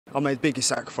I made the biggest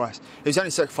sacrifice. It was the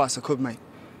only sacrifice I could make.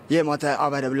 Yeah, my dad,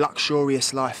 I've had a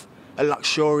luxurious life,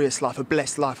 a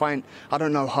blessed life. I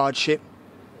don't know hardship.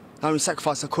 The only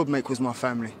sacrifice I could make was my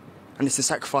family. And it's the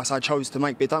sacrifice I chose to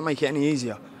make, but it don't make it any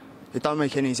easier. It don't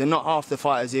make it any easier. Not half the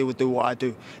fighters here would do what I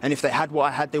do. And if they had what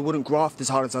I had, they wouldn't graft as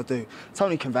hard as I do.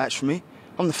 Tony can vouch for me.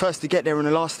 I'm the first to get there and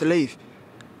the last to leave.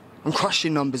 I'm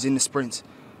crushing numbers in the sprints.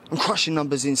 I'm crushing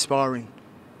numbers in sparring.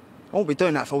 I won't be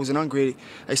doing that if I wasn't hungry.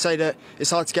 They say that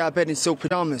it's hard to get out of bed in silk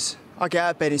pyjamas. I get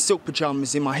out of bed in silk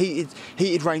pyjamas in my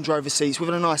heated Range Rover seats with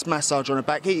a nice massage on the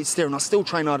back, heated steering. I still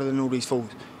train harder than all these fools.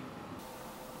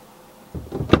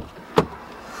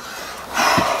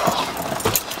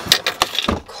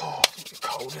 It's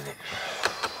cold, isn't it?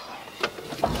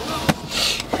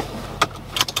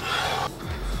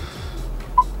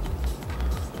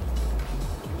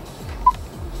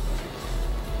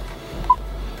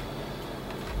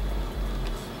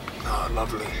 Oh,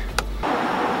 lovely.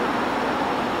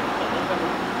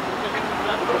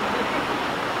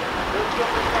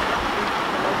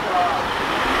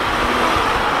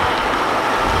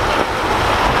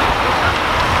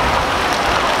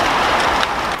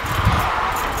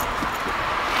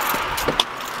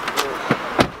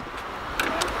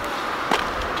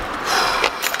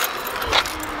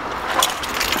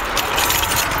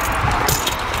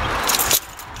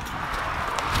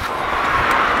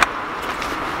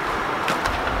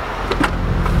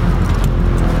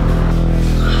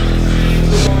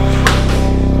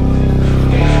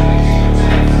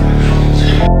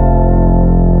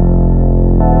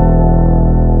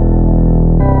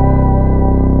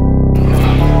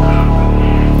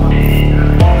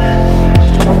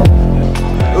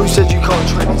 Who said you can't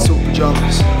train in silk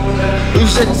pyjamas? Who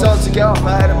said it's hard to get up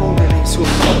out of the morning in silk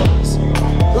pyjamas?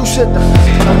 Who said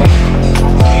that?